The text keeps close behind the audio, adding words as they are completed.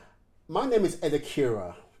My name is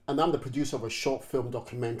Accura, and I'm the producer of a short film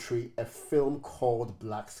documentary, a film called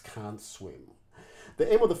Blacks Can't Swim.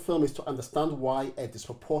 The aim of the film is to understand why a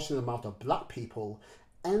disproportionate amount of black people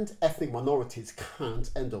and ethnic minorities can't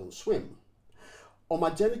and don't swim. On my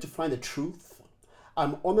journey to find the truth,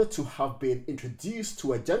 I'm honored to have been introduced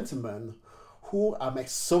to a gentleman who I'm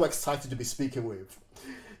so excited to be speaking with.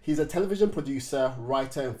 He's a television producer,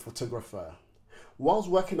 writer, and photographer. Whilst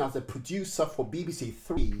working as a producer for BBC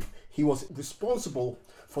Three, he was responsible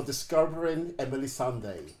for discovering Emily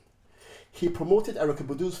Sunday. He promoted Erica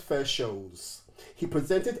Badu's first shows. He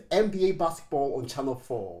presented NBA basketball on Channel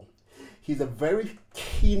 4. He's a very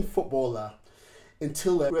keen footballer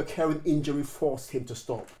until a recurring injury forced him to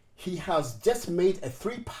stop. He has just made a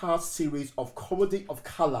 3-part series of comedy of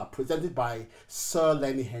colour presented by Sir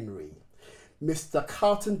Lenny Henry. Mr.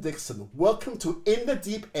 Carlton Dixon, welcome to In the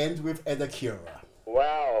Deep End with Accura.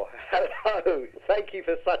 Wow, hello. Thank you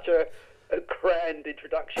for such a grand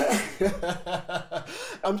introduction.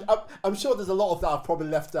 I'm sure there's a lot of that I've probably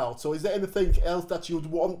left out. So is there anything else that you'd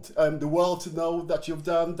want the world to know that you've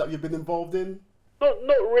done, that you've been involved in? Not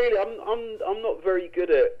really. I'm not very good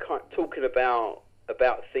at talking about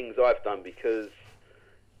things I've done because,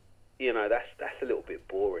 you know, that's a little bit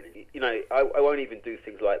boring. You know, I won't even do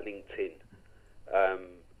things like LinkedIn,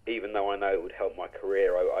 even though I know it would help my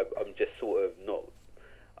career. I'm just sort of not.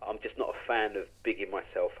 I'm just not a fan of bigging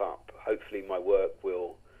myself up. Hopefully my work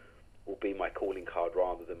will be my calling card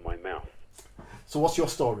rather than my mouth. So what's your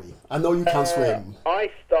story? I know you can swim. I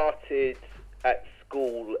started at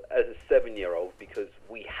school as a 7-year-old because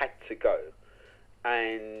we had to go.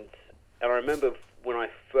 And I remember when I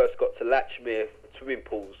first got to Latchmere swimming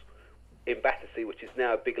pools in Battersea, which is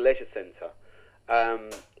now a big leisure centre,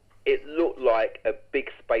 it looked like a big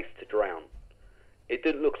space to drown. It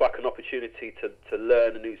didn't look like an opportunity to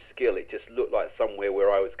learn a new skill. It just looked like somewhere where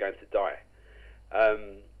I was going to die.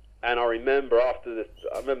 And I remember like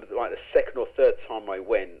the second or third time I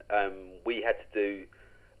went, we had to do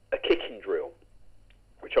a kicking drill,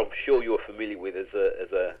 which I'm sure you're familiar with as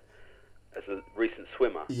a recent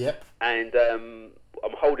swimmer. Yep. And I'm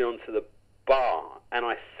holding onto the bar and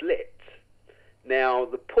I slipped. Now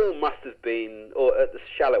the pool must have been, or at the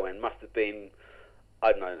shallow end, must have been,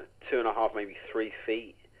 I don't know, 2.5, maybe 3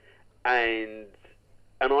 feet, and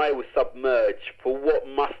I was submerged for what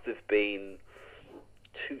must have been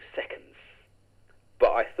 2 seconds.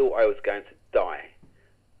 But I thought I was going to die,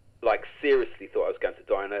 like seriously thought I was going to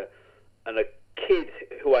die. And a kid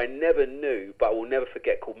who I never knew, but I will never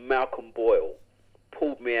forget, called Malcolm Boyle,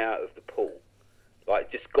 pulled me out of the pool,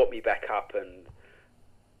 like just got me back up,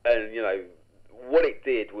 and you know what it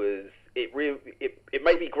did was it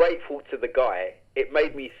made me grateful to the guy. It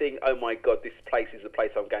made me think, oh my God, this place is the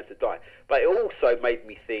place I'm going to die. But it also made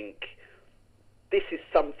me think, this is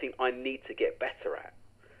something I need to get better at.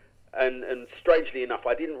 And strangely enough,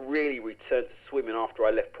 I didn't really return to swimming after I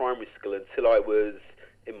left primary school until I was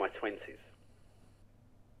in my 20s.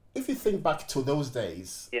 If you think back to those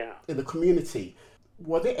days, yeah, in the community,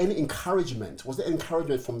 was there any encouragement? Was there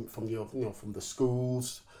encouragement from your, from the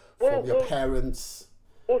schools, from your parents?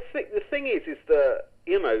 Well, the thing is that,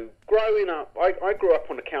 you know, growing up, I grew up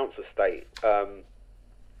on a council estate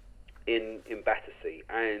in Battersea,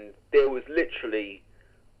 and there was literally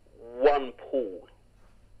one pool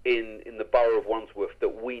in the borough of Wandsworth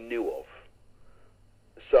that we knew of.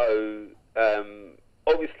 So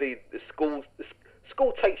obviously the school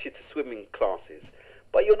takes you to swimming classes,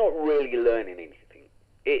 but you're not really learning anything.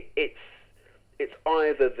 It's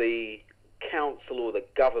either the council or the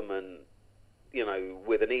government, you know,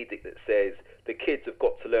 with an edict that says the kids have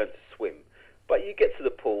got to learn to swim. But you get to the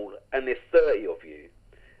pool and there's 30 of you,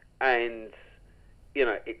 and you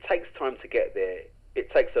know, it takes time to get there. It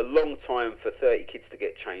takes a long time for 30 kids to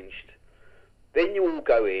get changed. Then you all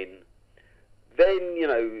go in. Then, you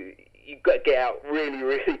know, you've got to get out really,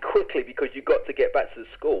 really quickly because you've got to get back to the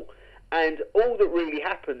school. And all that really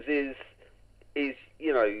happens is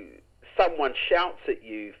you know, someone shouts at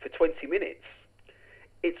you for 20 minutes.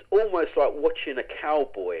 It's almost like watching a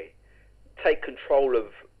cowboy take control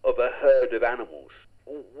of a herd of animals.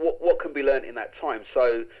 What can be learnt in that time?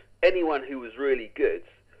 So anyone who was really good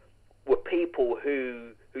were people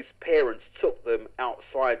whose parents took them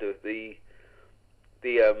outside of the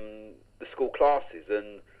school classes.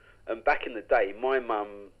 And back in the day, my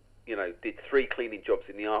mum, you know, did 3 cleaning jobs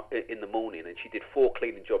in the morning, and she did 4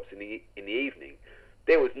 cleaning jobs in the evening.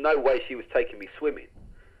 There was no way she was taking me swimming.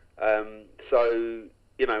 So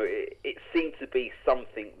you know, it seemed to be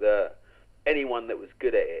something that anyone that was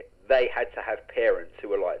good at it, they had to have parents who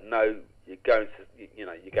were like, no, you're going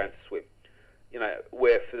to swim. You know,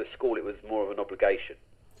 where for the school it was more of an obligation.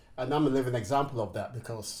 And I'm a living example of that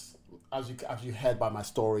because, as you heard by my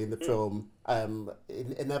story in the film,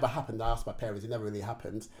 it never happened. I asked my parents; it never really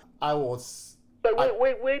happened. I was. So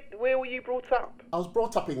where were you brought up? I was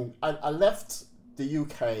brought up in. I left the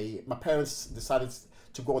UK. My parents decided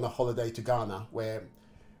to go on a holiday to Ghana, where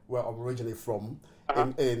I'm originally from.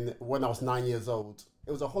 In when I was 9 years old,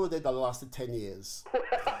 it was a holiday that lasted 10 years.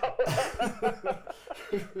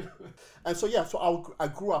 And so I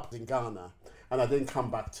grew up in Ghana. And I didn't come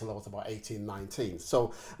back till I was about 18, 19.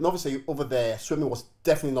 So, and obviously over there, swimming was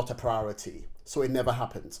definitely not a priority. So it never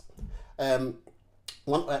happened. I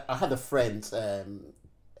had a friend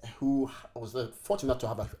who was fortunate to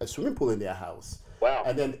have a swimming pool in their house. Wow.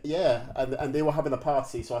 And then, and they were having a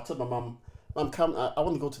party. So I told my mum, come, I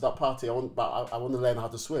want to go to that party. I want to learn how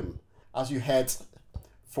to swim. As you heard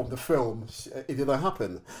from the film, it didn't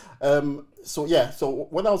happen. So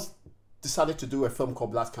when I was decided to do a film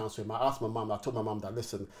called Black Can't Swim, I asked my mum, I told my mum that,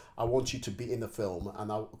 listen, I want you to be in the film,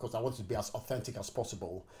 and because I want it to be as authentic as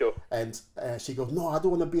possible. Sure. And she goes, no, I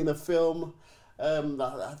don't want to be in a film.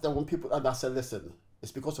 I don't want people. And I said, listen,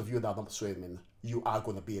 it's because of you that I'm not swimming. You are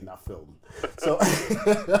going to be in that film. So,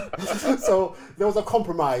 so there was a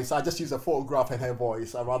compromise. I just used a photograph and her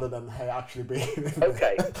voice rather than her actually being in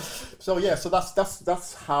Okay. So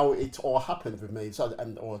that's how it all happened with me. So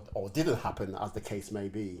or didn't happen, as the case may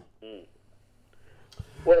be. Mm.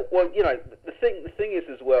 Well, you know, the thing is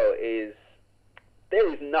as well is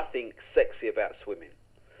there is nothing sexy about swimming,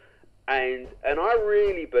 and I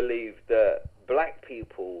really believe that black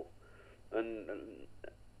people and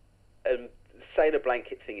saying a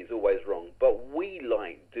blanket thing is always wrong, but we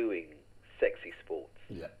like doing sexy sports.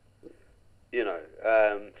 Yeah. You know,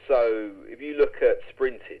 so if you look at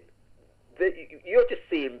sprinting, you're just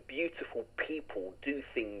seeing beautiful people do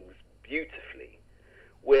things beautifully.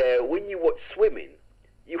 Where when you watch swimming,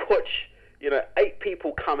 you watch, 8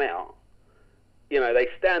 people come out, they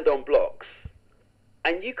stand on blocks,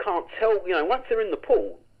 and you can't tell, once they're in the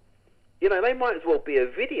pool, they might as well be a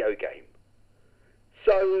video game.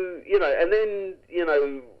 So, and then,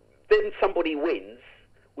 then somebody wins.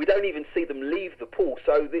 We don't even see them leave the pool.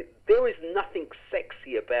 So there is nothing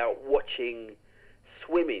sexy about watching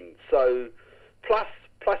swimming. So, plus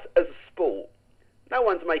as a sport, no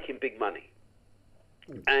one's making big money.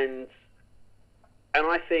 And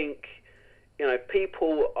I think,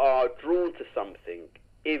 people are drawn to something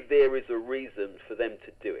if there is a reason for them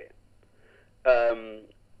to do it,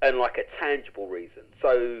 and like a tangible reason.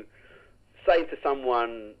 So, say to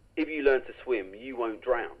someone, if you learn to swim, you won't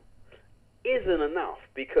drown, isn't enough,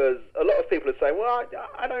 because a lot of people are saying, well,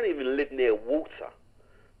 I don't even live near water,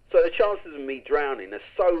 so the chances of me drowning are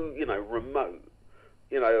so, remote.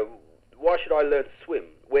 Why should I learn to swim?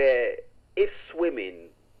 Where if swimming,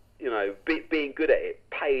 being good at it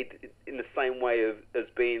paid in the same way as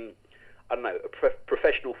being, I don't know, a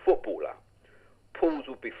professional footballer, pools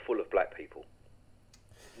would be full of black people,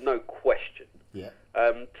 no question. Yeah.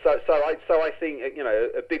 So I think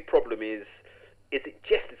a big problem is it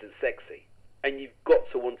just isn't sexy, and you've got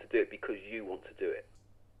to want to do it because you want to do it.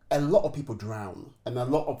 A lot of people drown, and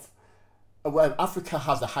Africa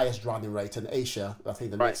has the highest drowning rate, in Asia, I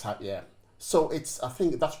think the next high, yeah. So I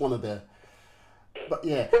think that's one of the, but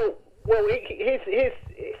yeah. Well, here's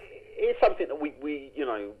something that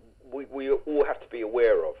we all have to be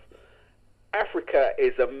aware of. Africa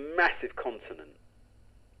is a massive continent.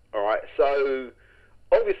 All right, so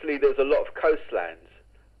obviously there's a lot of coastlands,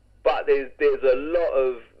 but there's a lot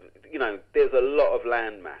of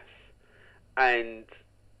land mass, and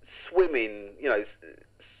swimming's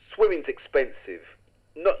expensive.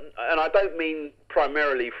 And I don't mean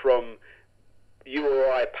primarily from you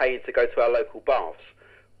or I paying to go to our local baths,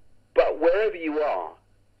 but wherever you are,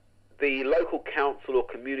 the local council or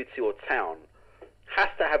community or town has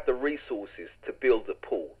to have the resources to build a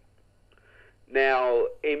pool. Now,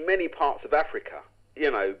 in many parts of Africa,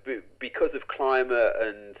 because of climate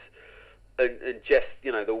and just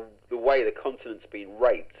the way the continent's been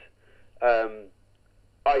raped,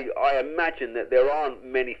 I imagine that there aren't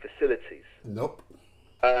many facilities. Nope.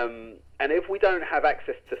 And if we don't have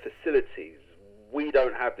access to facilities, we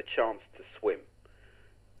don't have the chance to swim.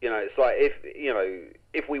 It's like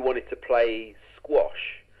if we wanted to play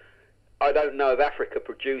squash, I don't know of Africa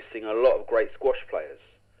producing a lot of great squash players.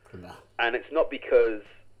 No. And it's not because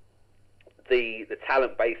the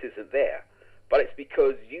talent base isn't there, but it's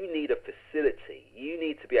because you need a facility. You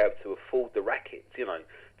need to be able to afford the rackets.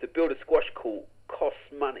 To build a squash court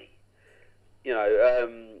costs money.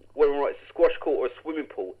 Whether it's a squash court or a swimming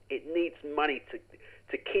pool, it needs money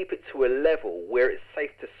to keep it to a level where it's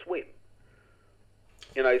safe to swim.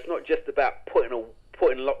 It's not just about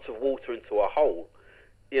putting lots of water into a hole.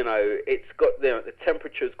 It's got the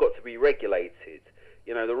temperature's got to be regulated.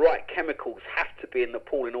 The right chemicals have to be in the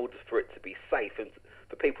pool in order for it to be safe and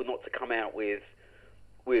for people not to come out with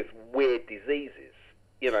weird diseases.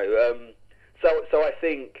 So I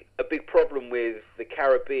think a big problem with the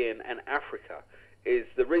Caribbean and Africa is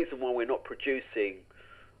the reason why we're not producing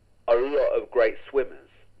a lot of great swimmers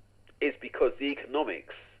is because the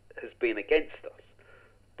economics has been against us.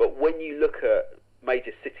 But when you look at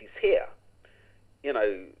major cities here,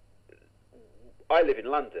 I live in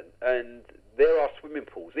London and there are swimming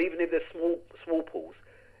pools, even if they're small pools.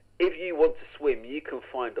 If you want to swim, you can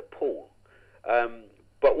find a pool.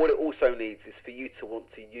 But what it also needs is for you to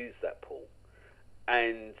want to use that pool,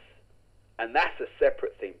 and that's a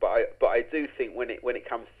separate thing. But I do think when it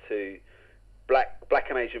comes to black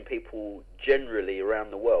and Asian people generally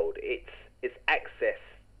around the world, it's access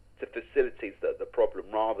to facilities that are the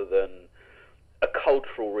problem, rather than a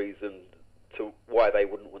cultural reason to why they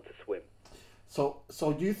wouldn't want to swim. So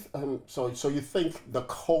you think the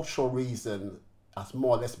cultural reason has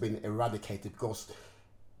more or less been eradicated because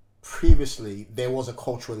previously there was a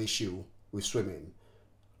cultural issue with swimming?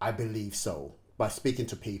 I believe so, by speaking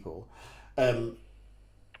to people. Black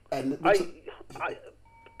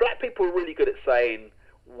people are really good at saying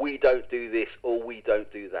we don't do this or we don't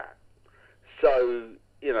do that. So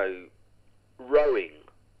rowing.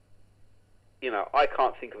 I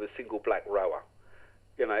can't think of a single black rower.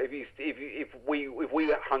 If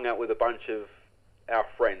we hung out with a bunch of our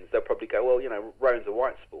friends, they'll probably go, well, rowing's a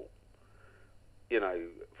white sport.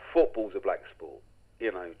 Football's a black sport.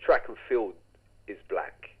 Track and field is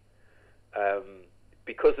black.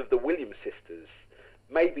 Because of the Williams sisters,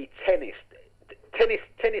 maybe tennis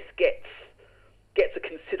gets a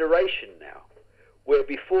consideration now, where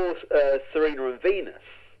before Serena and Venus,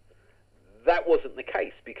 that wasn't the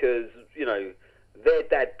case, because their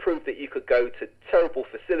dad proved that you could go to terrible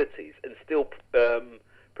facilities and still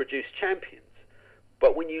produce champions.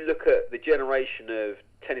 But when you look at the generation of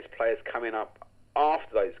tennis players coming up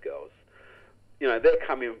after those girls, they're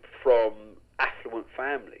coming from affluent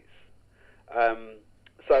families.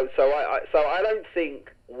 So I don't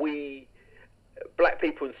think black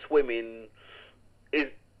people in swimming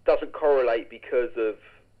doesn't correlate because of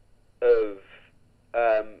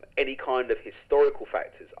any kind of historical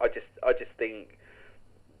factors. I just think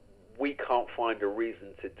we can't find a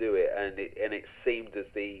reason to do it, and it seemed as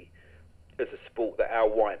a sport that our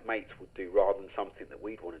white mates would do rather than something that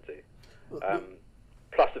we'd want to do.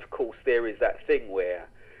 Plus, of course, there is that thing where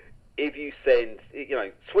if you send,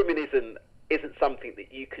 swimming isn't something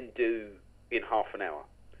that you can do in half an hour,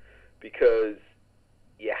 because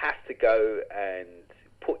you have to go and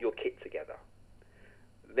put your kit together.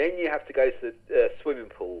 Then you have to go to the swimming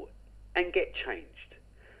pool and get changed.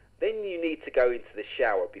 Then you need to go into the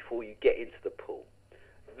shower before you get into the pool.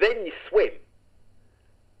 Then you swim.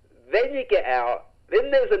 Then you get out.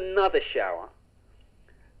 Then there's another shower.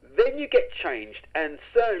 Then you get changed. And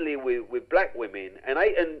certainly with black women, and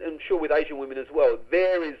I'm sure with Asian women as well,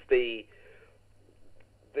 there is the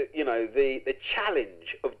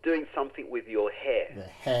challenge of doing something with your hair. The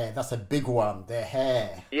hair, that's a big one. The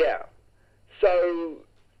hair. Yeah. So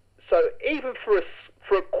even for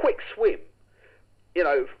a quick swim,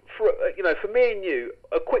 for me and you,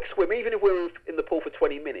 a quick swim, even if we're in the pool for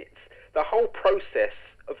 20 minutes, the whole process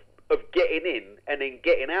of getting in and then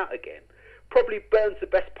getting out again probably burns the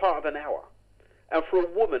best part of an hour. And for a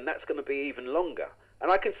woman, that's going to be even longer.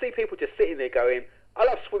 And I can see people just sitting there going, I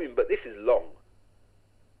love swimming, but this is long.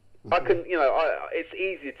 Mm-hmm. I can, it's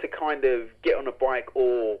easier to kind of get on a bike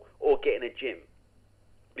or get in a gym,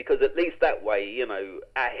 because at least that way,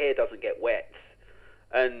 our hair doesn't get wet,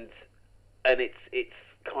 and it's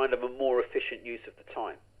kind of a more efficient use of the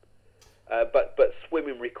time. But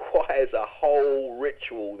swimming requires a whole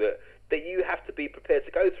ritual that you have to be prepared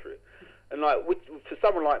to go through. And for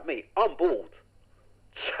someone like me, I'm bald,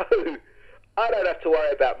 so I don't have to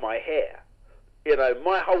worry about my hair.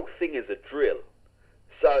 My whole thing is a drill.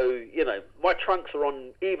 So my trunks are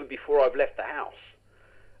on even before I've left the house.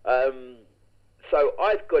 So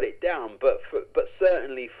I've got it down, but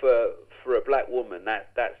certainly for a black woman,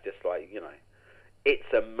 that's just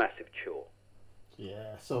it's a massive chore.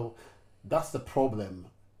 Yeah, so that's the problem.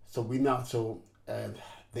 So we now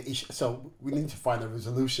the issue. So we need to find a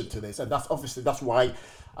resolution to this, and that's why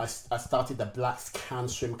I started the Blacks Can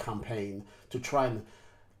Swim campaign, to try and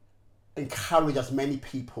encourage as many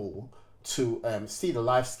people to see the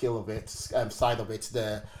life skill of it, side of it,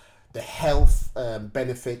 the health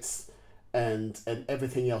benefits, and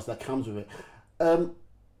everything else that comes with it.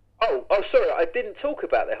 Sorry, I didn't talk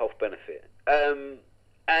about the health benefit.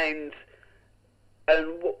 And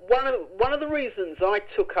one of the reasons I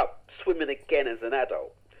took up swimming again as an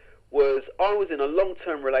adult was I was in a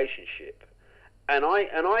long-term relationship, and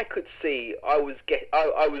I could see I was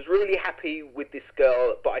really happy with this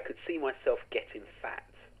girl, but I could see myself getting fat,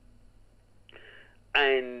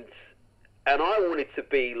 and I wanted to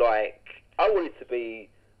be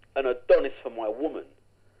an Adonis for my woman,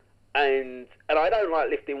 and I don't like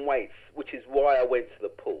lifting weights, which is why I went to the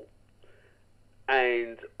pool.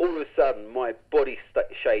 And all of a sudden, my body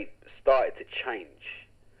shape started to change,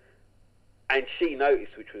 and she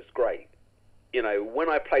noticed, which was great. You know, when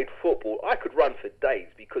I played football, I could run for days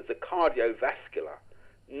because the cardiovascular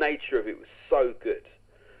nature of it was so good,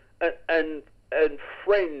 and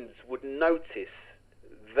friends would notice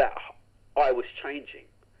that I was changing.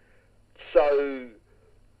 So,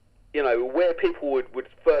 you know, where people would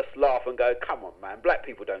first laugh and go, "Come on, man, black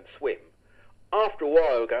people don't swim." After a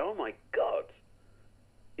while, I would go, "Oh my God,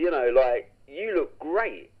 you know, like, you look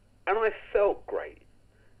great," and I felt great.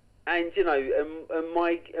 And you know,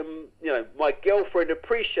 my girlfriend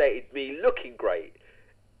appreciated me looking great.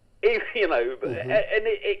 You know, and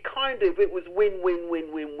it was win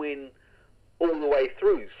all the way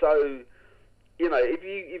through. So, you know, if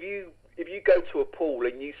you go to a pool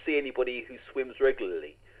and you see anybody who swims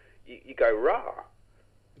regularly, you go, "Rah,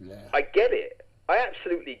 yeah. I get it. I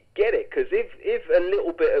absolutely get it." Because if a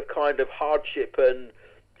little bit of kind of hardship and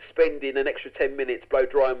spending an extra 10 minutes blow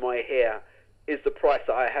drying my hair is the price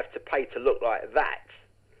that I have to pay to look like that,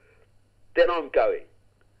 then I'm going.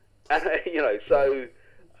 And you know, so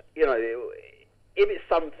you know, if it's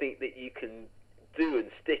something that you can do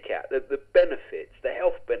and stick at, the benefits, the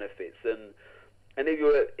health benefits, and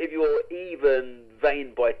if you're even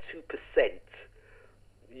vain by 2%,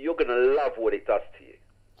 you're going to love what it does to you.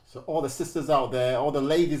 So all the sisters out there, all the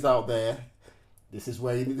ladies out there, this is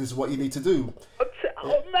what you need to do.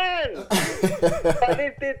 Oh man!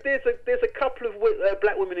 There's a couple of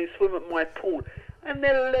black women who swim at my pool, and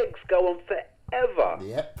their legs go on forever.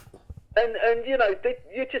 Yep. And you know,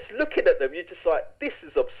 you're just looking at them. You're just like, this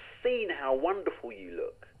is obscene how wonderful you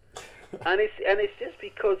look. and it's just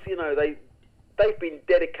because, you know, they've been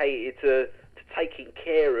dedicated to taking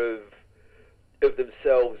care of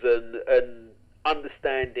themselves and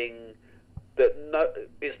understanding that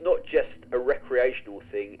it's not just a recreational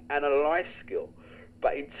thing and a life skill,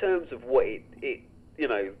 but in terms of what it you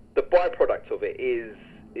know, the byproduct of it is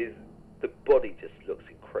the body just looks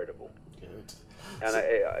incredible. Good. And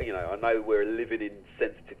I know we're living in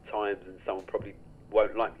sensitive times, and someone probably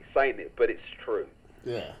won't like me saying it, but it's true.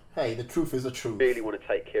 Yeah. Hey, the truth is the truth. You really want to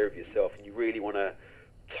take care of yourself, and you really want to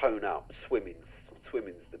tone up. Swimming's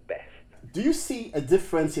the best. Do you see a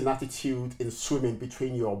difference in attitude in swimming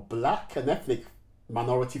between your black and ethnic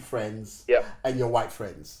minority friends and your white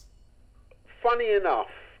friends? Funny enough,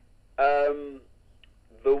 the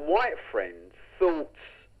white friends thought,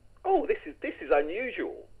 "Oh, this is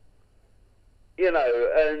unusual," you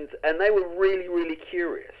know, and they were really, really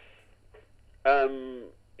curious.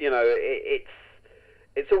 You know,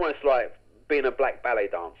 it's almost like being a black ballet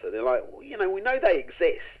dancer. They're like, "Well, you know, we know they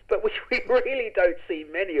exist, but we really don't see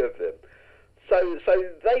many of them." So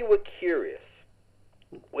they were curious.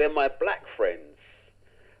 Where my black friends,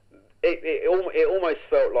 it almost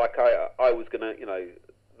felt like I was gonna, you know,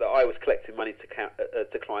 that I was collecting money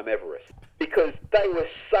to climb Everest, because they were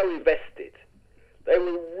so invested. They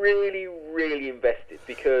were really, really invested,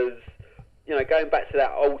 because, you know, going back to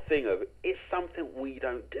that old thing of, it's something we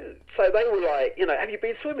don't do. So they were like, you know, "Have you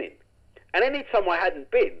been swimming?" And any time I hadn't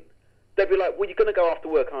been, they'd be like, "Well, you're going to go after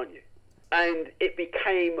work, aren't you?" And it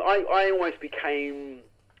became, I almost became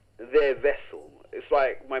their vessel. It's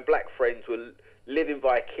like my black friends were living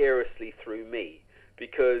vicariously through me,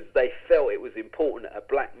 because they felt it was important that a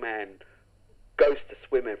black man goes to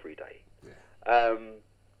swim every day. Yeah.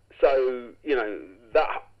 So, you know,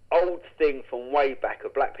 that old thing from way back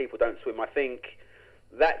of black people don't swim, I think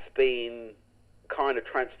that's been kind of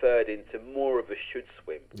transferred into more of a should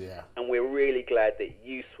swim. Yeah. And we're really glad that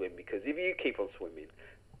you swim, because if you keep on swimming,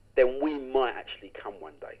 then we might actually come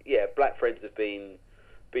one day. Yeah, black friends have been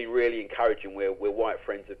really encouraging, where white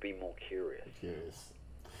friends have been more curious.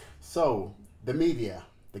 So, the media,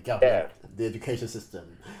 the government, the education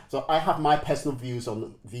system. So I have my personal views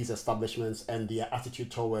on these establishments and their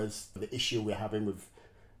attitude towards the issue we're having with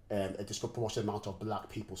a disproportionate amount of black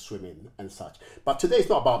people swimming and such. But today it's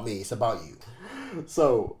not about me, it's about you.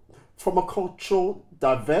 So, from a cultural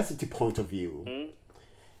diversity point of view,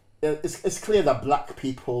 it's clear that black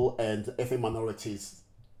people and ethnic minorities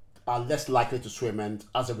are less likely to swim, and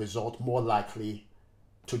as a result, more likely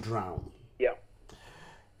to drown. Yeah.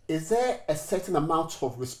 Is there a certain amount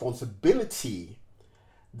of responsibility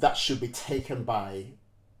that should be taken by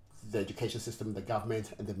the education system, the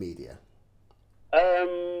government, and the media?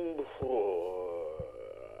 Um,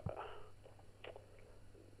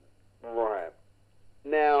 right.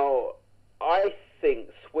 Now, I think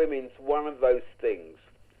swimming's one of those things.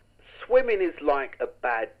 Swimming is like a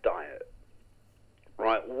bad diet,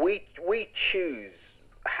 right? We choose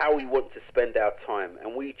how we want to spend our time,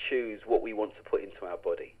 and we choose what we want to put into our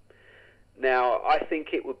body. Now, I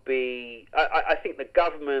think it would be... I think the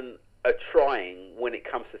government are trying when it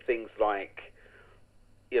comes to things like,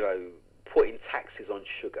 putting taxes on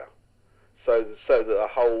sugar, so that the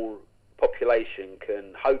whole population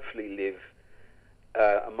can hopefully live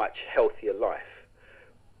a much healthier life.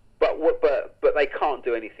 But they can't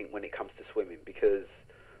do anything when it comes to swimming, because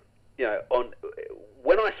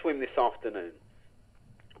when I swim this afternoon,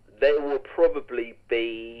 there will probably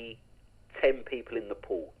be 10 people in the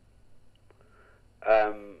pool.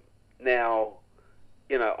 Now,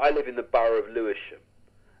 I live in the borough of Lewisham,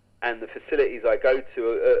 and the facilities I go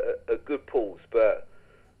to are good pools, but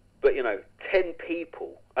 10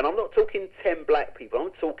 people, and I'm not talking 10 black people,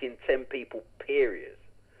 I'm talking 10 people, period,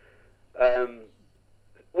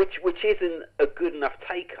 which isn't a good enough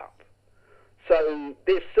take-up. So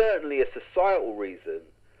there's certainly a societal reason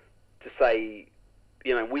to say,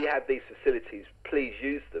 we have these facilities, please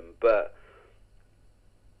use them, but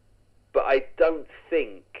I don't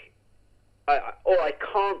think, I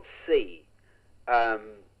can't see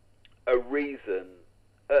a reason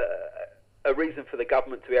for the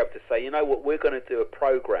government to be able to say, we're going to do a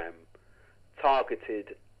program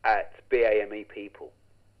targeted at BAME people,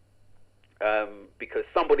 because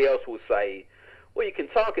somebody else will say, well, you can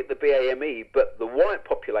target the BAME, but the white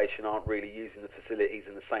population aren't really using the facilities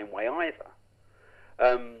in the same way either.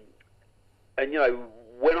 And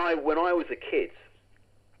when I was a kid,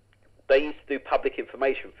 they used to do public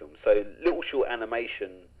information films, so little short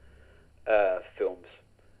animation films,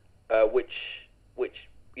 which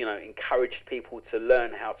encouraged people to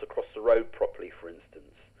learn how to cross the road properly, for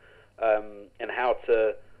instance, and how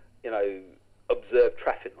to observe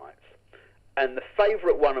traffic lights. And the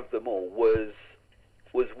favourite one of them all was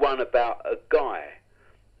one about a guy.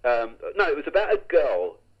 It was about a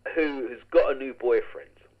girl who has got a new boyfriend,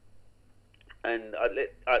 and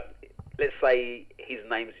let's say his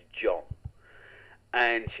name's John,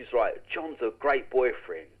 and she's like, John's a great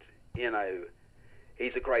boyfriend,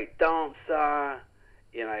 he's a great dancer,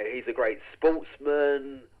 he's a great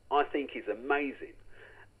sportsman, I think he's amazing.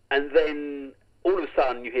 And then all of a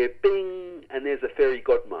sudden you hear bing, and there's a fairy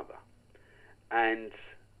godmother, and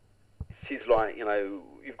she's like,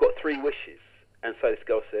 you've got 3 wishes. And so this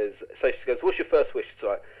girl says, she goes, what's your first wish? She's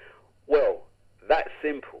like, well, that's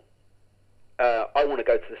simple. I want to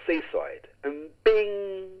go to the seaside. And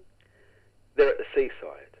bing, they're at the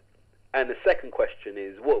seaside. And the second question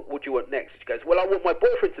is, what do you want next? She goes, well, I want my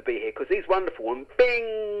boyfriend to be here because he's wonderful. And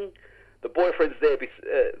bing, the boyfriend's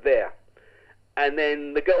there. And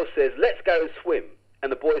then the girl says, let's go swim.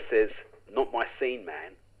 And the boy says, not my scene,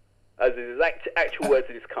 man. As his actual words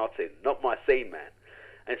in his cartoon, not my scene, man.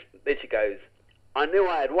 And then she goes, I knew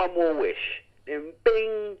I had one more wish. And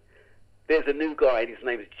bing, there's a new guy and his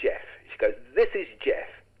name is Jeff. She goes, this is Jeff.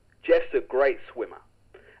 Jeff's a great swimmer.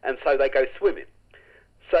 And so they go swimming.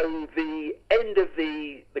 So the end of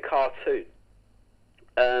the cartoon,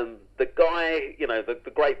 the guy,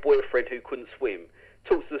 the great boyfriend who couldn't swim,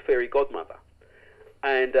 talks to the fairy godmother.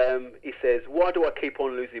 And he says, why do I keep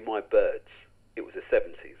on losing my birds? It was the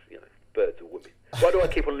 70s, birds are women. Why do I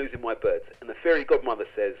keep on losing my birds? And the fairy godmother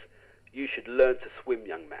says, you should learn to swim,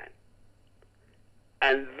 young man.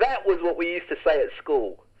 And that was what we used to say at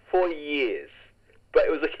school for years. But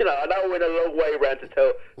it was, I know I went a long way around to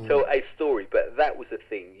tell a story, but that was the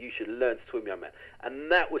thing. You should learn to swim, young man.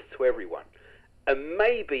 And that was to everyone. And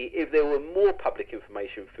maybe if there were more public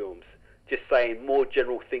information films just saying more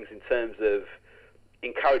general things in terms of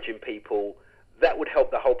encouraging people, that would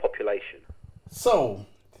help the whole population. So,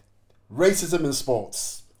 racism in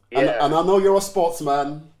sports. Yeah. And I know you're a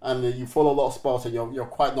sportsman and you follow a lot of sports and you're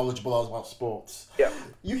quite knowledgeable about sports. Yeah.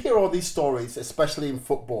 You hear all these stories, especially in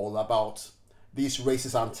football, about these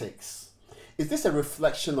racist antics. Is this a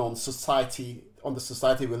reflection on society, on the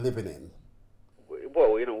society we're living in?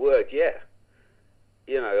 Well, in a word, yeah.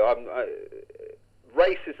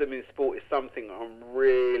 Racism in sport is something I'm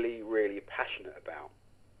really, really passionate about.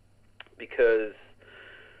 Because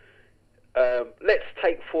let's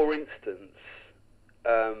take, for instance,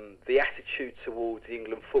 the attitude towards the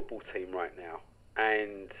England football team right now,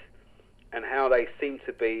 and how they seem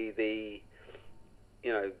to be the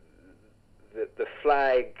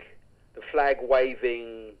flag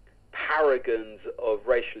waving paragons of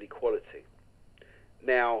racial equality.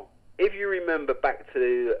 Now, if you remember back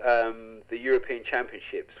to the European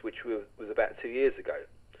Championships, which was about 2 years ago,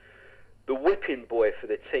 the whipping boy for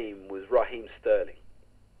the team was Raheem Sterling.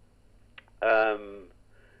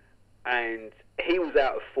 And he was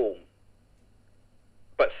out of form.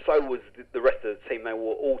 But so was the rest of the team. They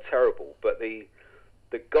were all terrible. But the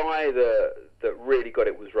guy that really got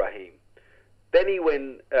it was Raheem. Then he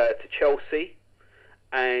went to Chelsea,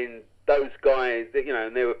 and those guys,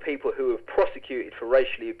 and there were people who were prosecuted for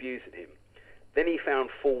racially abusing him. Then he found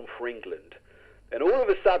form for England. And all of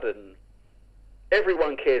a sudden,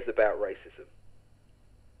 everyone cares about racism.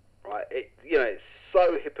 Right? It's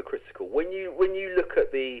so hypocritical. When you look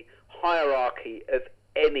at the hierarchy of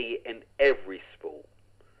any and every sport,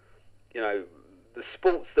 the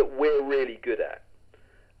sports that we're really good at,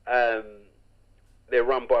 they're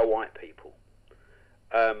run by white people.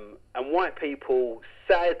 And white people,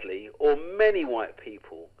 sadly, or many white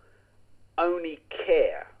people, only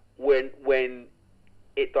care when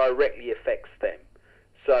it directly affects them.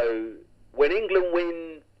 So when England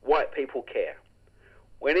win, white people care.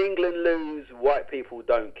 When England lose, white people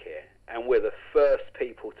don't care. And we're the first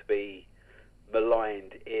people to be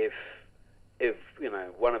maligned if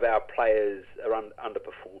one of our players are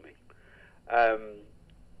underperforming.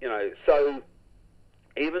 So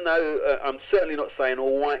even though I'm certainly not saying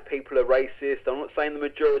all white people are racist, I'm not saying the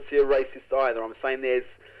majority are racist either. I'm saying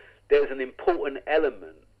there's an important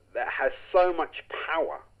element that has so much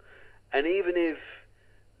power, and even if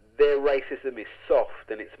their racism is soft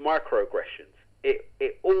and it's microaggressions,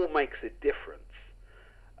 it all makes a difference.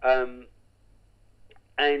 And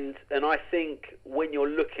I think when you're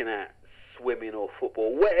looking at swimming or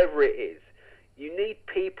football, whatever it is, you need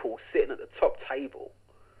people sitting at the top table,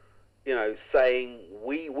 saying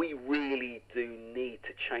we really do need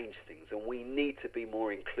to change things, and we need to be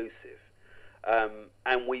more inclusive,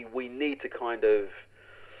 and we need to kind of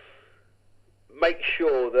make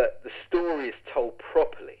sure that the story is told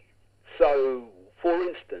properly. So, for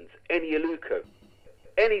instance, Eni Aluko,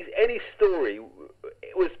 any story,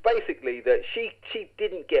 it was basically that she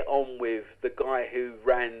didn't get on with the guy who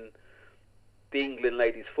ran the England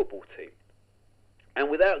ladies football team. And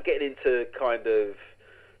without getting into kind of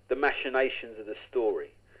the machinations of the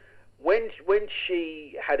story, when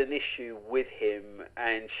she had an issue with him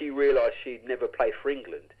and she realised she'd never play for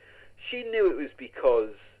England, she knew it was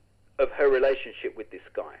because of her relationship with this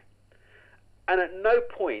guy. And at no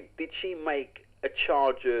point did she make a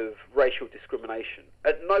charge of racial discrimination.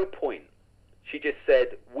 At no point. She just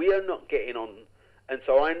said, we are not getting on, and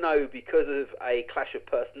so I know because of a clash of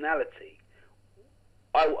personality,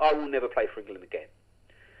 I will never play for England again.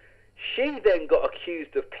 She then got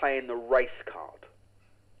accused of playing the race card.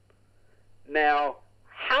 Now,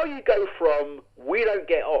 how you go from we don't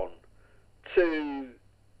get on to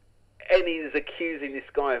Eni's accusing this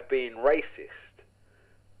guy of being racist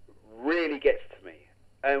really gets to me.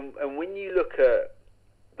 And when you look at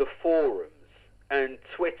the forums and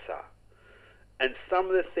Twitter and some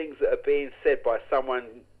of the things that are being said by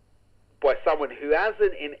someone who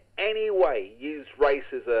hasn't in any way used race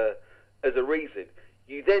as a reason,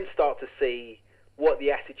 you then start to see what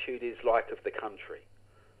the attitude is like of the country.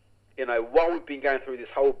 While we've been going through this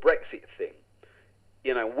whole Brexit thing,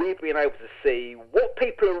 we've been able to see what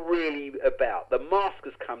people are really about. The mask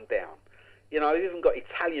has come down. I've even got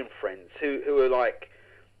Italian friends who are like,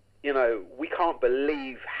 we can't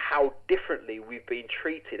believe how differently we've been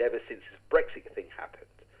treated ever since this Brexit thing happened.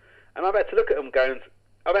 And I've had to look at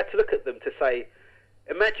them to say,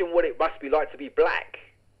 imagine what it must be like to be black.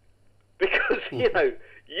 Because,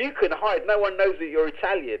 you can hide. No one knows that you're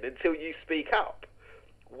Italian until you speak up.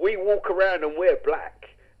 We walk around and we're black.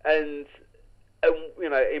 And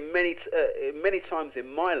in many times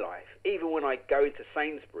in my life, even when I go into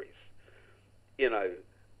Sainsbury's,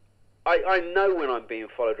 I know when I'm being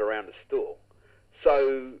followed around a store.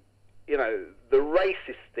 So, the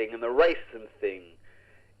racist thing and the racism thing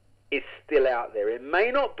is still out there. It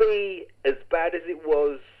may not be as bad as it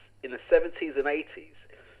was in the 70s and 80s,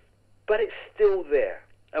 but it's still there.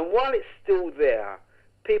 And while it's still there,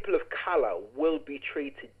 people of colour will be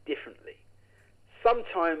treated differently.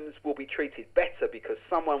 Sometimes we'll be treated better because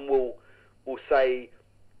someone will say,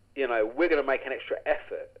 we're going to make an extra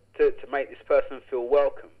effort to make this person feel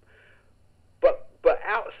welcome. But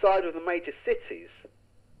outside of the major cities,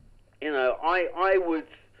 I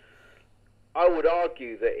would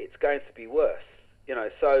argue that it's going to be worse.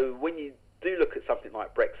 So when you do look at something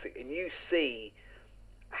like Brexit and you see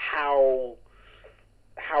how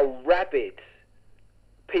rabid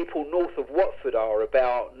people north of Watford are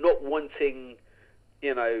about not wanting,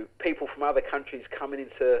 people from other countries coming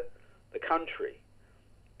into the country,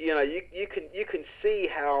 you can see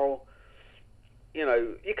how,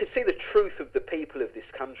 you can see the truth of the people of this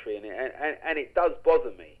country, and it does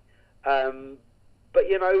bother me. But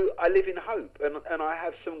I live in hope, and I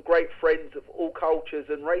have some great friends of all cultures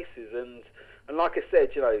and races, and like I said,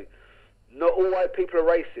 not all white people are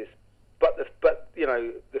racist, but the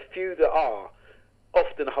few that are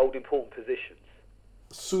often hold important positions.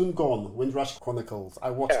 Soon Gone, Windrush Chronicles. I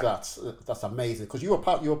watched that. That's amazing because you were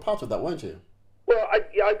part of that, weren't you? Well, I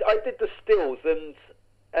did the stills,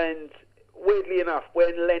 and weirdly enough,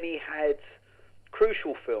 when Lenny had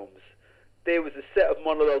Crucial Films, there was a set of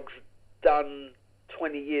monologues done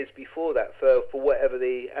 20 years before that for whatever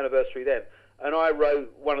the anniversary then, and I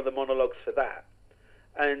wrote one of the monologues for that.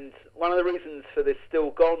 And one of the reasons for this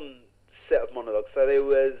Still Gone set of monologues, so there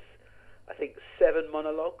was, I think, 7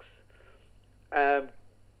 monologues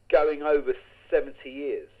going over 70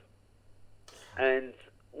 years. And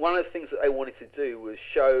one of the things that they wanted to do was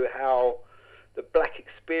show how the black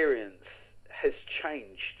experience has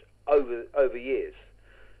changed over years.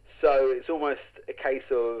 So it's almost a case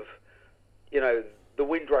of, the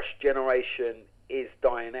Windrush generation is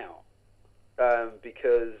dying out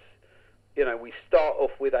because, we start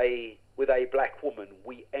off with a black woman,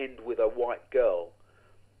 we end with a white girl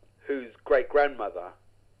whose great-grandmother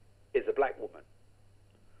is a black woman.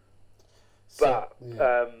 But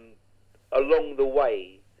along the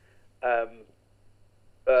way,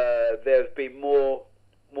 there have been more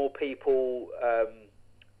people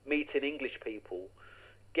meeting English people,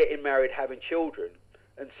 getting married, having children,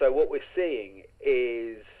 and so what we're seeing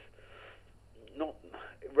is not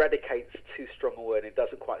eradicate's too strong a word. It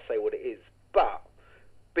doesn't quite say what it is, but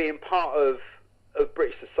being part of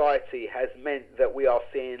British society has meant that we are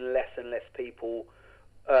seeing less and less people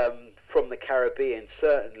from the Caribbean,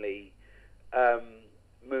 certainly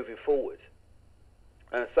moving forward.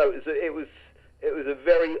 So it was a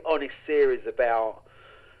very honest series about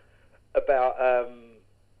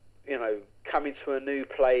coming to a new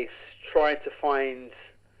place, trying to find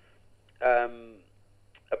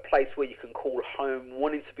a place where you can call home,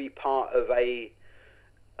 wanting to be part of a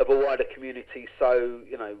wider community. So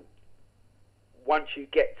once you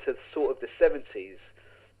get to sort of the 70s,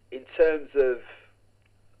 in terms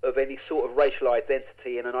of any sort of racial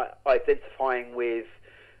identity and identifying with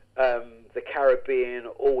the Caribbean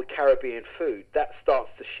or with Caribbean food, that starts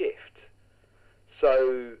to shift.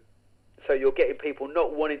 So you're getting people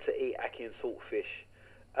not wanting to eat ackee and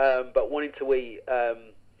saltfish, but wanting to eat,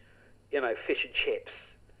 fish and chips,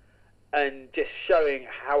 and just showing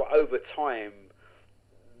how over time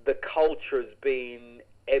the culture has been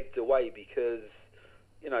ebbed away because,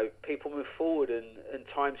 people move forward and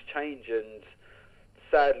times change, and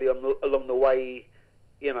sadly along the way,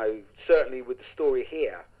 certainly with the story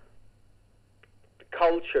here, the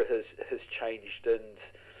culture has changed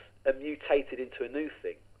and mutated into a new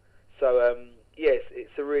thing. So, yes,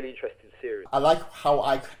 it's a really interesting series. I like how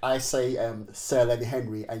I say Sir Lenny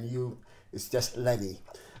Henry and it's just Lenny.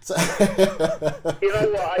 So you know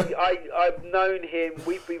what? I've known him.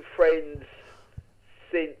 We've been friends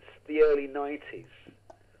since the early 90s.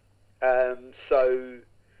 So,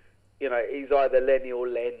 he's either Lenny or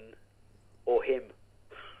Len or him.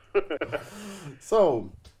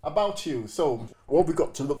 So, about you. So, what have we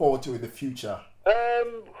got to look forward to in the future?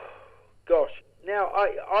 Gosh. Now,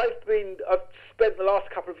 I've spent the last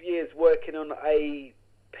couple of years working on a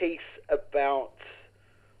piece about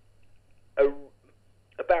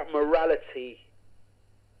morality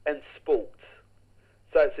and sport.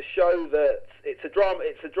 So it's a show it's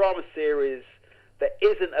a drama series that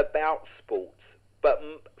isn't about sport, but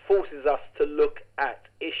forces us to look at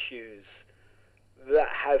issues that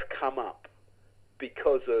have come up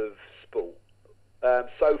because of sport.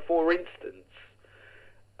 So, for instance,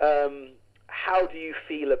 how do you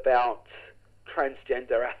feel about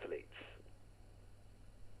transgender athletes?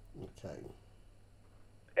 Okay.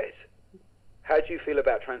 Ed, how do you feel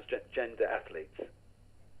about transgender athletes?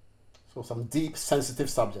 So some deep, sensitive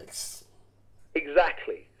subjects.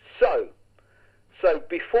 Exactly. So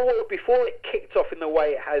before it kicked off in the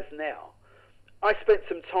way it has now, I spent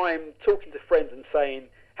some time talking to friends and saying,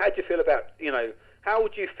 how do you feel about, how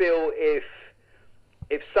would you feel if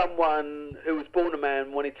someone who was born a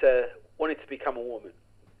man wanted to become a woman?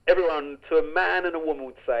 Everyone, to a man and a woman,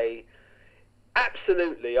 would say,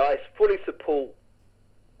 absolutely, I fully support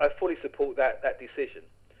that decision.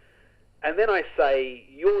 And then I say,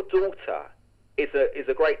 your daughter is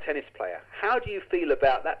a great tennis player. How do you feel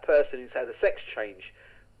about that person who's had a sex change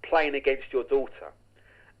playing against your daughter?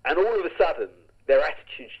 And all of a sudden, their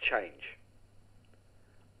attitudes change.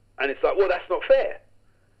 And it's like, well, that's not fair.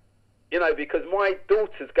 You know, because my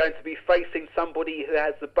daughter's going to be facing somebody who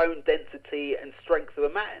has the bone density and strength of a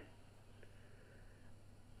man.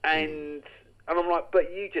 And I'm like,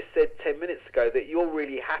 but you just said 10 minutes ago that you're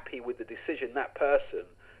really happy with the decision that person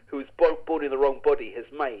who was born in the wrong body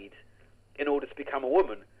has made in order to become a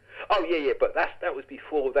woman. Oh, yeah, but that was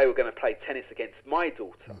before they were going to play tennis against my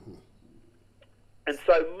daughter. And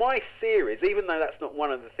so my series, even though that's not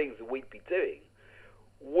one of the things that we'd be doing,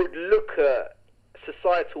 would look at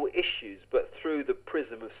societal issues, but through the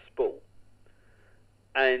prism of sport.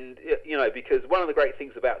 And, you know, because one of the great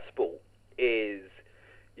things about sport is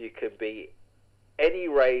you can be any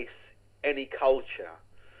race, any culture,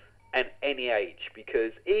 and any age.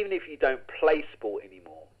 Because even if you don't play sport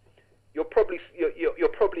anymore, you're probably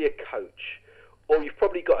a coach, or you've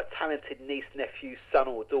probably got a talented niece, nephew, son,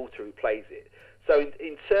 or daughter who plays it. So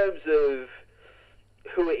in terms of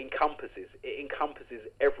who it encompasses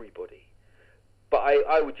everybody. But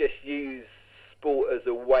I would just use sport as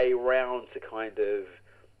a way round to kind of,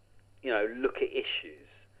 you know, look at issues,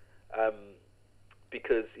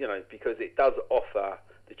 because it does offer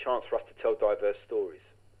the chance for us to tell diverse stories.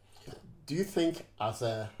 Do you think as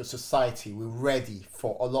a society we're ready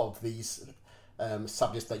for a lot of these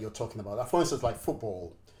subjects that you're talking about? For instance, like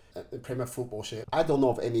football, the Premier Football Show. I don't know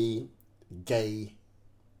of any gay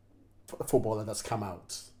footballer that's come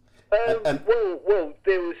out. Well,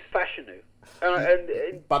 there was Fashanu.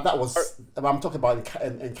 But that was, I'm talking about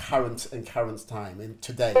in current time, in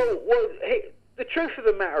today. Well, the truth of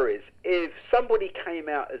the matter is, if somebody came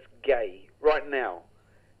out as gay right now,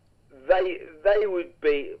 they would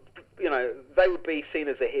be, you know, they would be seen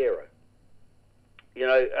as a hero. You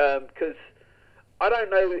know, because I don't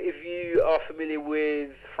know if you are familiar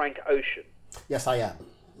with Frank Ocean. Yes, I am.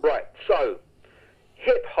 Right. So,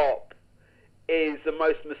 hip hop is the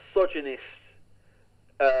most misogynist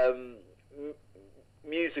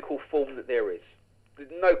musical form that there is.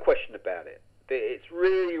 There's no question about it. It's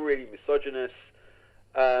really, really misogynist.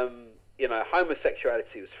 You know,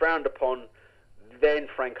 homosexuality was frowned upon. Then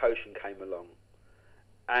Frank Ocean came along,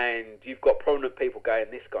 and you've got prominent people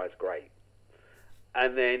going, "This guy's great,"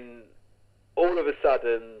 and then all of a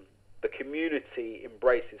sudden, the community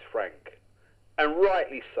embraces Frank, and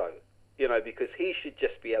rightly so. You know, because he should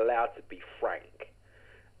just be allowed to be Frank.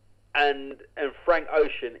 And Frank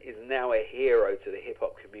Ocean is now a hero to the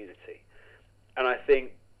hip-hop community. And I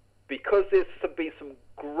think because there's been some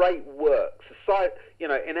great work, you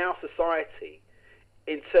know, in our society,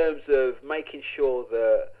 in terms of making sure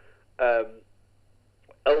that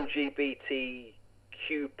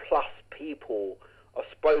LGBTQ plus people are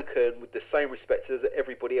spoken with the same respect as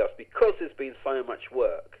everybody else, because there's been so much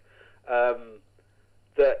work,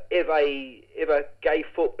 that if a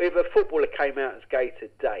footballer came out as gay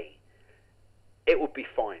today, it would be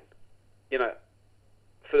fine. You know,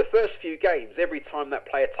 for the first few games, every time that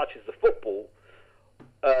player touches the football,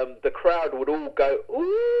 the crowd would all go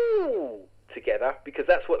ooh together, because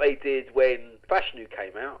that's what they did when Fashanu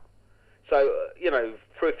came out. So you know,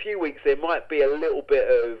 for a few weeks there might be a little bit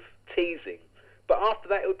of teasing, but after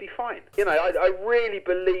that it would be fine. You know, I really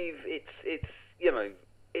believe it's you know,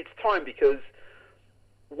 it's time, because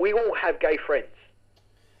we all have gay friends.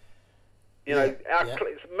 You know,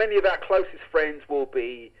 many of our closest friends will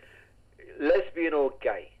be lesbian or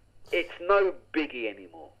gay. It's no biggie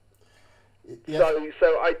anymore. Yes.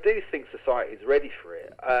 So I do think society is ready for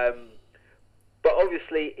it. But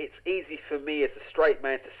obviously, it's easy for me as a straight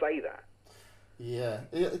man to say that. Yeah,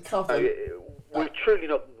 Carlton, we're not truly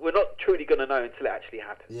going to know until it actually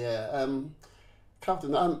happens. Yeah,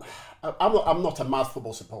 Carlton, I'm not a mad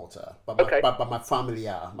football supporter, but my family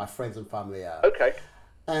are, my friends and family are. Okay.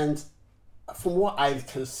 And from what I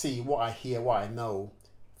can see, what I hear, what I know,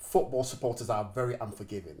 football supporters are very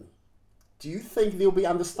unforgiving. Do you think they'll be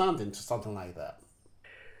understanding to something like that?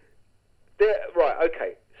 Right,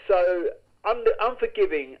 okay. So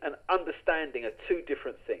unforgiving and understanding are two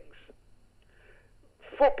different things.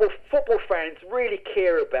 Football fans really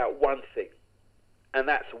care about one thing, and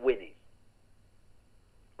that's winning.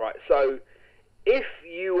 Right, so if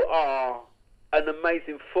you are an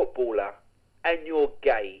amazing footballer and you're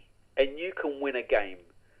gay and you can win a game,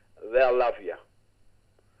 they'll love you.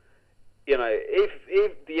 You know, if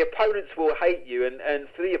the opponents will hate you, and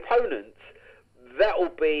for the opponents, that will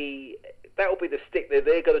be the stick that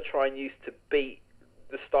they're going to try and use to beat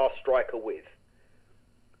the star striker with.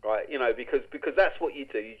 Right, you know, because that's what you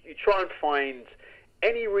do. You try and find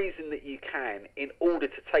any reason that you can in order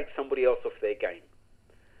to take somebody else off their game.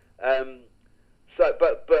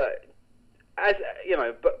 But as you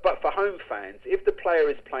know, but for home fans, if the player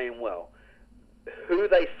is playing well, who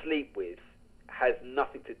they sleep with has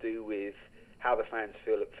nothing to do with how the fans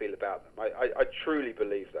feel about them. I truly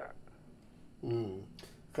believe that.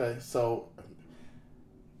 Okay, so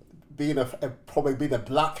probably being a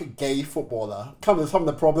black gay footballer, some of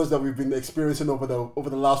the problems that we've been experiencing over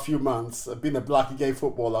the last few months, being a black gay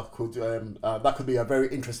footballer could be a very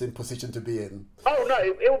interesting position to be in. Oh no,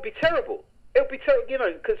 it would be terrible. It would be terrible,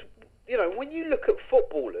 because when you look at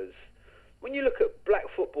footballers, when you look at black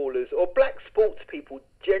footballers or black sports people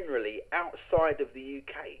generally outside of the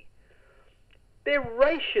UK, the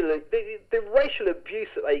racial abuse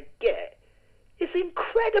that they get is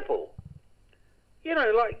incredible.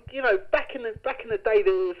 Back in the day,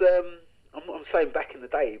 there was I'm saying back in the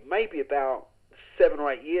day, maybe about 7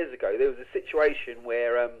 or 8 years ago, there was a situation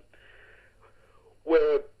where a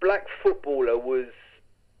black footballer was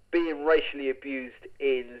being racially abused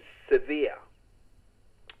in Sevilla,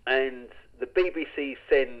 and the BBC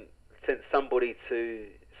sent somebody to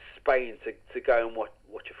Spain to go and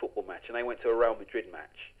watch a football match, and they went to a Real Madrid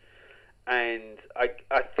match, and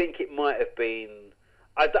I think it might have been.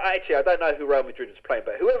 I don't know who Real Madrid was playing,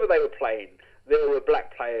 but whoever they were playing, there were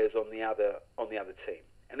black players on the other team.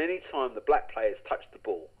 And any time the black players touched the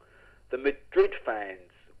ball, the Madrid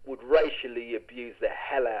fans would racially abuse the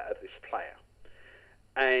hell out of this player.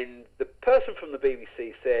 And the person from the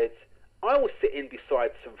BBC said, I was sitting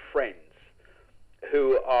beside some friends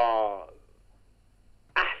who are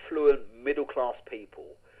affluent middle-class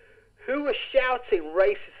people who were shouting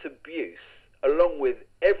racist abuse along with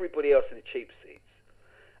everybody else in the cheap seats.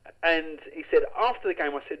 And he said, after the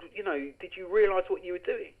game, I said, did you realise what you were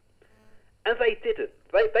doing? And they didn't.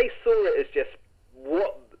 They saw it as just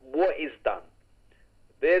what is done.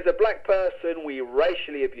 There's a black person, we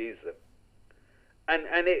racially abuse them. And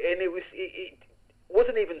it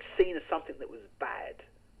wasn't even seen as something that was bad.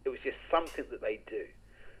 It was just something that they do.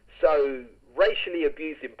 So racially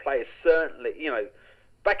abusing players, certainly,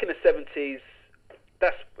 back in the 70s,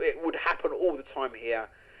 it would happen all the time here.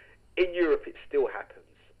 In Europe, it still happens.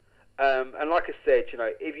 And like I said,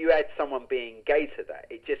 if you add someone being gay to that,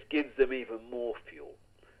 it just gives them even more fuel.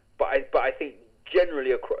 But I think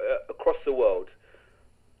generally across the world,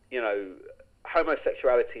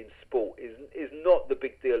 homosexuality in sport is not the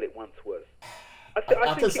big deal it once was. I think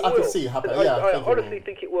it will. I can see it happen. I honestly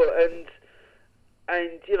think it will.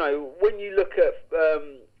 And when you look at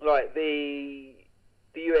like the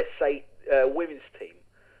USA women's team,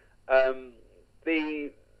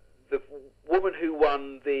 the woman who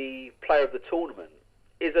won the player of the tournament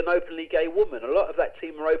is an openly gay woman. A lot of that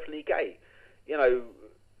team are openly gay. The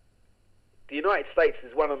United States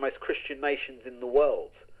is one of the most Christian nations in the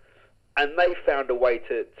world, and they found a way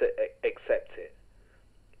to accept it.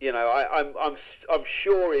 I'm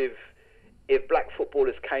sure if black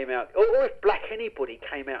footballers came out, or if black anybody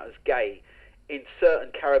came out as gay in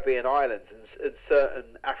certain Caribbean islands and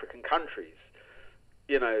certain African countries,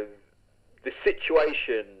 the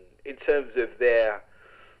situation in terms of their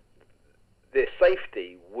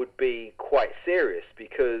safety would be quite serious,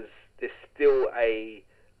 because there's still a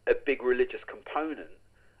big religious component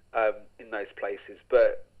in those places.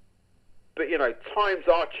 But times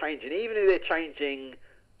are changing. Even if they're changing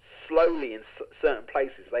slowly in certain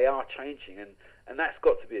places, they are changing, and that's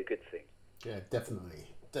got to be a good thing. Yeah, definitely.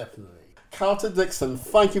 Carlton Dixon,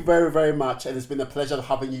 thank you very, very much, and it's been a pleasure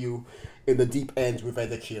having you in the deep end with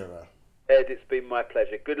Accura. Ed, it's been my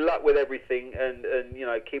pleasure. Good luck with everything, and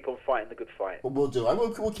keep on fighting the good fight. We'll do. And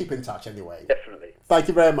we'll keep in touch anyway. Definitely. Thank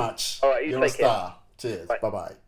you very much. All right, you You're take a star. Care. Cheers. Bye bye.